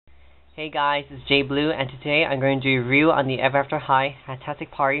Hey guys, it's Jay Blue, and today I'm going to do a review on the Ever After High Hat-tastic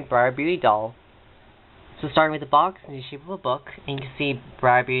Party Briar Beauty doll. So starting with the box in the shape of a book, and you can see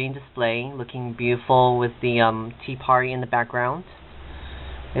Briar Beauty in display, looking beautiful with the tea party in the background,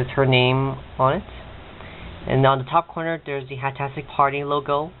 with her name on it. And on the top corner there's the Hat-tastic Party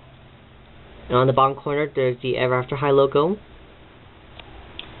logo, and on the bottom corner there's the Ever After High logo.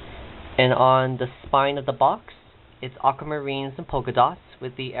 And on the spine of the box, it's aquamarines and polka dots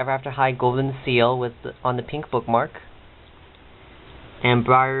with the Ever After High golden seal on the pink bookmark, and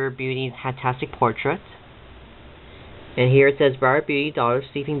Briar Beauty's Hat-tastic portrait. And here it says Briar Beauty, daughter of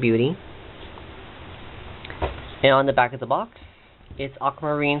Sleeping Beauty. And on the back of the box, it's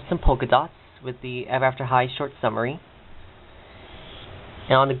aquamarines and polka dots with the Ever After High short summary.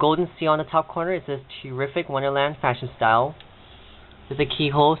 And on the golden seal on the top corner, it says Terrific Wonderland Fashion Style, with a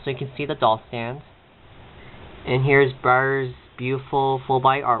keyhole so you can see the doll stand. And here's Briar's beautiful full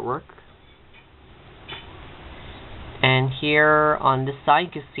body artwork. And here on this side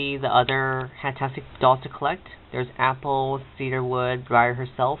you can see the other Hat-tastic dolls to collect. There's Apple, Cedarwood, Briar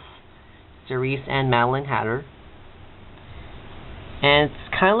herself, Cerise, and Madeline Hatter. And it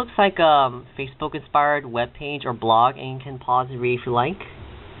kind of looks like a Facebook inspired webpage or blog, and you can pause and read if you like.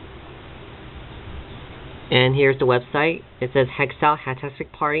 And here's the website. It says Hexstyle,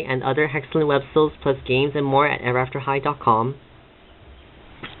 Hat-tastic Party, and other excellent websites plus games and more at everafterhigh.com.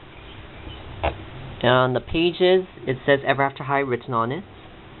 And on the pages, it says Ever After High written on it.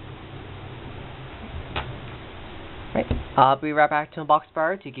 Right. I'll be right back to unbox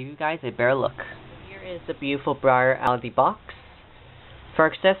Briar to give you guys a better look. Here is the beautiful Briar out of the box. For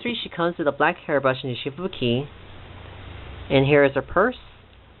accessories, she comes with a black hairbrush in the shape of a key. And here is her purse.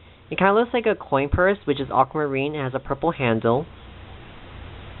 It kind of looks like a coin purse, which is aquamarine and has a purple handle.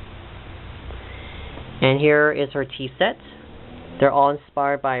 And here is her tea set. They're all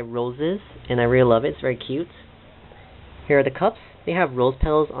inspired by roses, and I really love it. It's very cute. Here are the cups. They have rose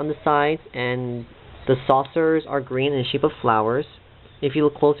petals on the sides, and the saucers are green in the shape of flowers. If you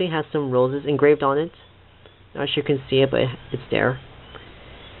look closely, it has some roses engraved on it. Not sure you can see it, but it's there.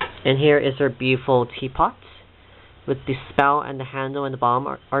 And here is her beautiful teapot, with the spout and the handle and the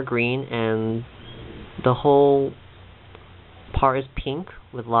bottom are green, and the whole part is pink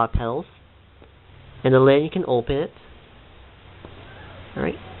with a lot of petals. And the lid, you can open it.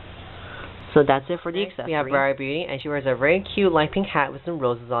 Alright. So that's it for the accessory. We have Briar Beauty, and she wears a very cute light pink hat with some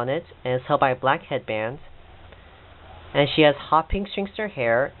roses on it, and it's held by a black headband. And she has hot pink strings to her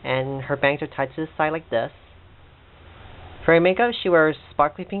hair, and her bangs are tied to the side like this. For her makeup, she wears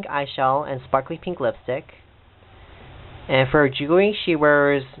sparkly pink eyeshadow and sparkly pink lipstick. And for her jewelry, she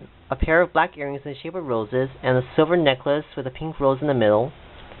wears a pair of black earrings in the shape of roses and a silver necklace with a pink rose in the middle.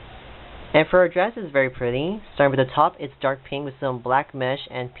 And for her dress, it's very pretty. Starting with the top, it's dark pink with some black mesh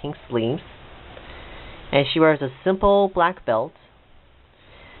and pink sleeves. And she wears a simple black belt.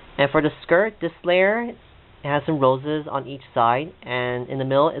 And for the skirt, this layer has some roses on each side, and in the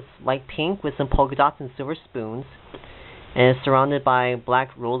middle it's light pink with some polka dots and silver spoons, and it's surrounded by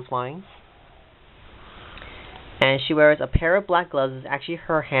black rose vines. And she wears a pair of black gloves. It's actually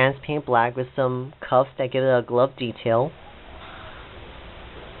her hands painted black with some cuffs that give it a glove detail.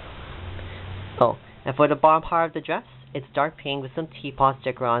 Oh, and for the bottom part of the dress, it's dark pink with some teapot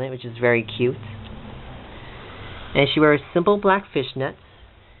sticker on it, which is very cute. And she wears simple black fishnets.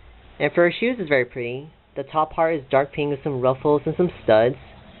 And for her shoes, it's very pretty. The top part is dark pink with some ruffles and some studs,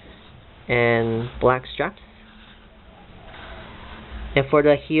 and black straps. And for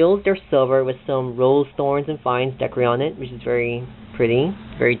the heels, they're silver with some rose thorns and vines decorated on it, which is very pretty,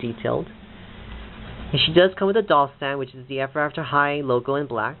 very detailed. And she does come with a doll stand, which is the Ever After High logo in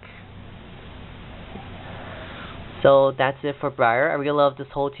black. So that's it for Briar. I really love this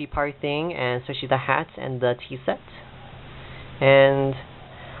whole tea party thing, and especially the hat and the tea set. And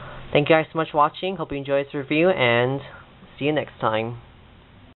thank you guys so much for watching. Hope you enjoyed this review, and see you next time.